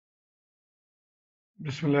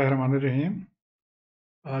Bismillahirrahmanirrahim.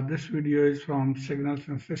 This video is from Signals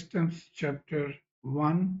and Systems, Chapter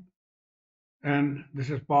 1, and this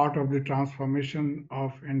is part of the transformation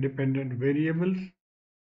of independent variables.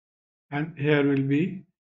 And here we'll be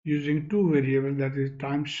using two variables, that is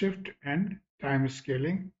time shift and time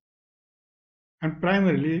scaling. And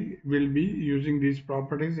primarily, we'll be using these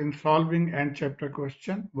properties in solving end chapter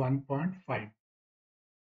question 1.5.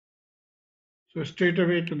 So straight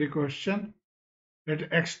away to the question,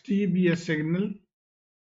 let xt be a signal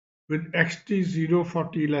with xt 0 for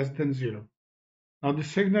t less than 0. Now the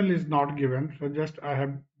signal is not given, so just I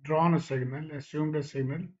have drawn a signal, assumed a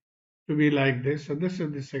signal to be like this. So this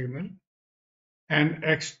is the signal, and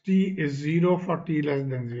xt is 0 for t less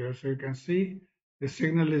than 0. So you can see the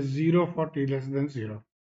signal is 0 for t less than 0.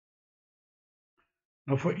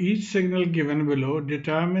 Now for each signal given below,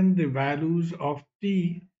 determine the values of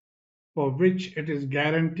t for which it is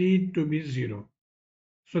guaranteed to be 0.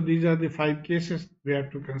 So these are the 5 cases we have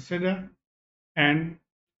to consider and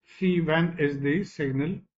see when is the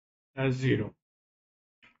signal as 0.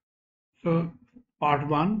 So part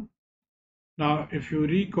 1. Now, if you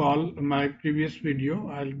recall my previous video,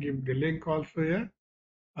 I'll give the link also here,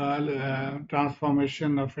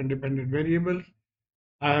 transformation of independent variables.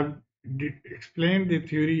 I have explained the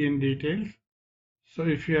theory in details. So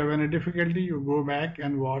if you have any difficulty, you go back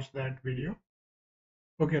and watch that video.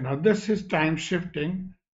 Okay, now this is time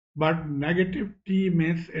shifting, but negative t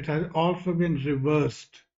means it has also been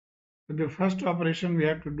reversed. So the first operation we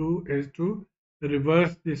have to do is to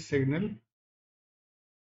reverse this signal.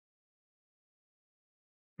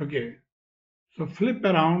 Okay, so flip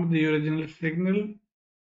around the original signal,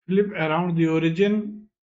 flip around the origin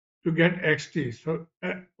to get xt. So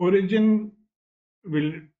origin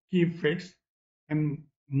will keep fixed and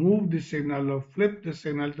move the signal or flip the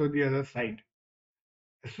signal to the other side.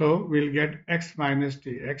 So we'll get x minus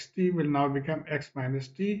t. Xt will now become x minus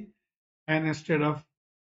t, and instead of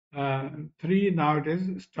 3, now it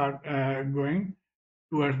is start going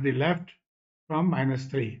towards the left from minus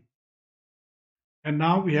 3. And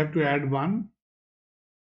now we have to add 1.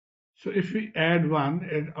 So if we add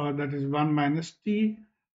 1, or that is 1 minus t,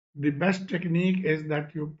 the best technique is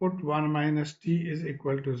that you put 1 minus t is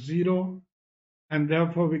equal to 0, and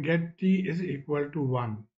therefore we get t is equal to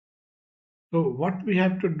 1. So what we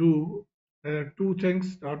have to do, two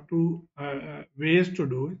things or two ways to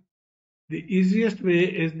do it. The easiest way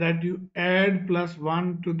is that you add plus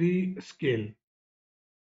 1 to the scale,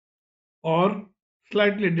 or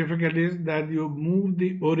slightly difficult is that you move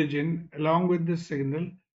the origin along with the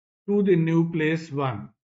signal to the new place 1.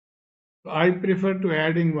 So I prefer to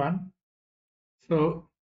adding 1. So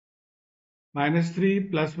minus 3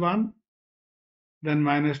 plus 1, then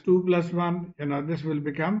minus 2 plus 1, this will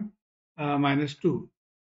become minus 2.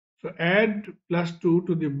 So add plus 2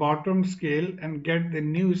 to the bottom scale and get the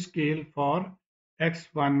new scale for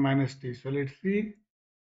x1 minus t. So let's see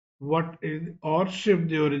what is, or shift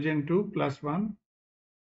the origin to plus 1.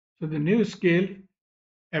 So the new scale,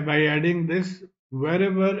 by adding this,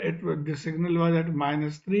 wherever the signal was at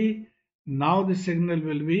minus 3, now the signal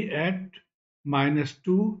will be at minus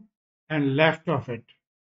 2 and left of it.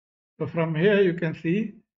 So from here you can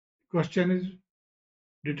see, question is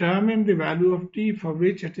determine the value of t for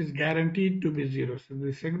which it is guaranteed to be 0. So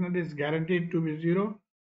the signal is guaranteed to be 0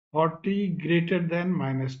 for t greater than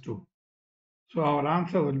minus 2. So our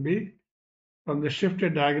answer will be, from the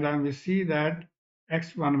shifted diagram we see that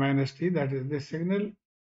x1 minus t, that is this signal,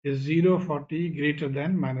 is 0 for t greater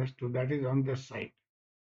than minus 2, that is on this side.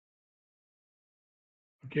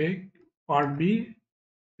 Okay, part B,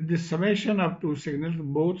 the summation of two signals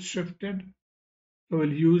both shifted. So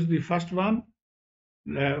we'll use the first one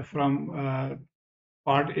from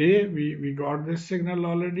part A. We got this signal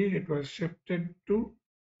already. It was shifted to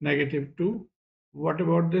negative 2. What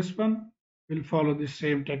about this one? We'll follow the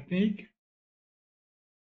same technique.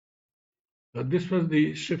 So this was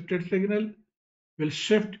the shifted signal. We'll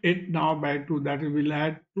shift it now by 2. That is, we'll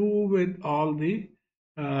add 2 with all the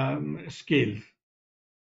scales.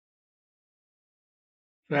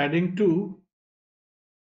 So adding 2,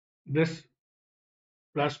 this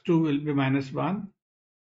plus 2 will be minus 1.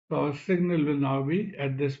 So our signal will now be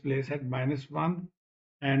at this place at minus 1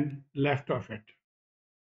 and left of it.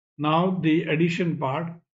 Now the addition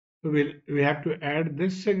part, we have to add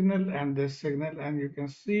this signal, and you can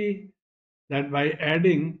see that by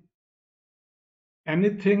adding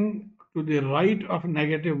anything to the right of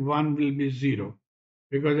negative 1 will be 0,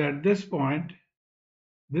 because at this point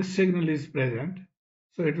this signal is present,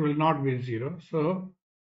 so it will not be 0. So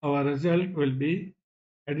our result will be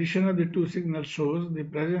addition of the two signals shows the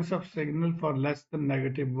presence of signal for less than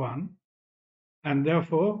negative 1. and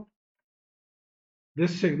therefore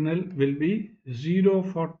this signal will be 0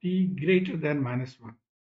 for t greater than -1.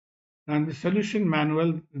 And the solution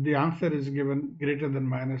manual, the answer is given greater than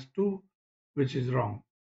 -2, which is wrong.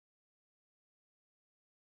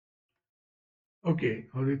 Okay,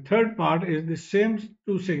 now the third part is the same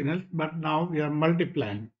two signals, but now we are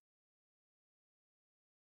multiplying.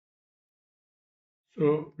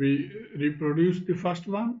 So we reproduce the first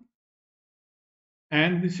one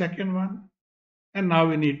and the second one, and now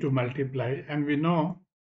we need to multiply. And we know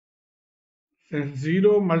since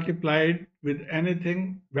 0 multiplied with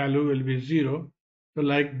anything, value will be 0. So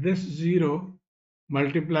like this 0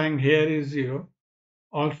 multiplying here is 0.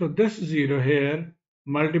 Also this 0 here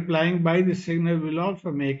multiplying by the signal will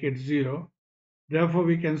also make it 0. Therefore,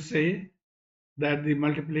 we can say that the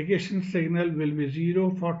multiplication signal will be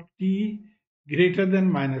 0 for t greater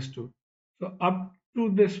than -2. So up to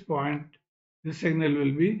this point, the signal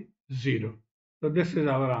will be 0. So this is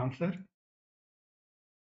our answer.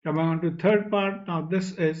 Coming on to third part, now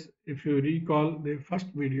this is, if you recall the first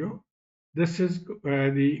video, this is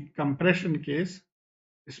the compression case.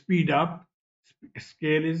 Speed up,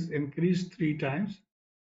 scale is increased 3 times.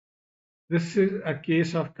 This is a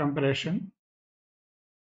case of compression.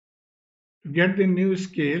 To get the new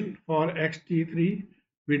scale for xt3,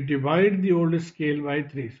 we divide the old scale by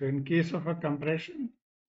 3. So in case of a compression,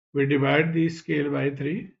 we divide the scale by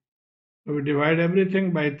 3. So we divide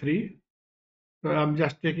everything by 3. So I'm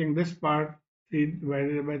just taking this part, 3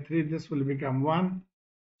 divided by 3, this will become 1.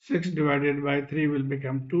 6 divided by 3 will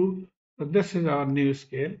become 2. So this is our new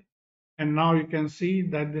scale. And now you can see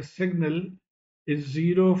that the signal is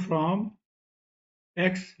 0 from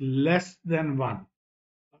x less than 1.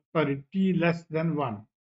 Sorry, t less than 1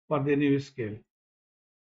 for the new scale.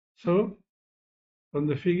 So from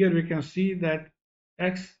the figure we can see that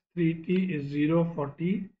x3t is 0 for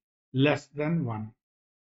t less than 1.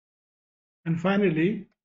 And finally,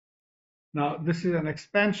 now this is an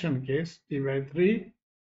expansion case, t by 3.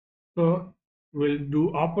 So we'll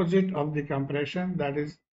do opposite of the compression, that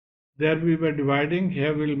is, there we were dividing,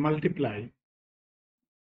 here we'll multiply.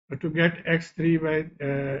 So to get x3 by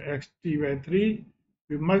xt by 3,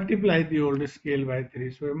 we multiply the old scale by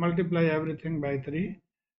 3. So we multiply everything by 3.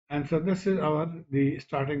 And so this is the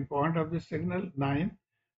starting point of the signal 9.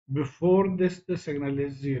 Before this, the signal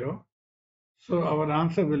is 0. So our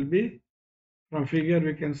answer will be, from figure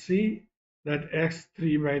we can see that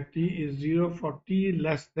x3 by t is 0 for t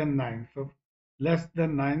less than 9. So less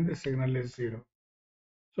than 9, the signal is 0.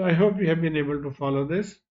 So I hope you have been able to follow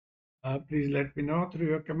this. Please let me know through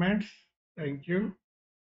your comments. Thank you.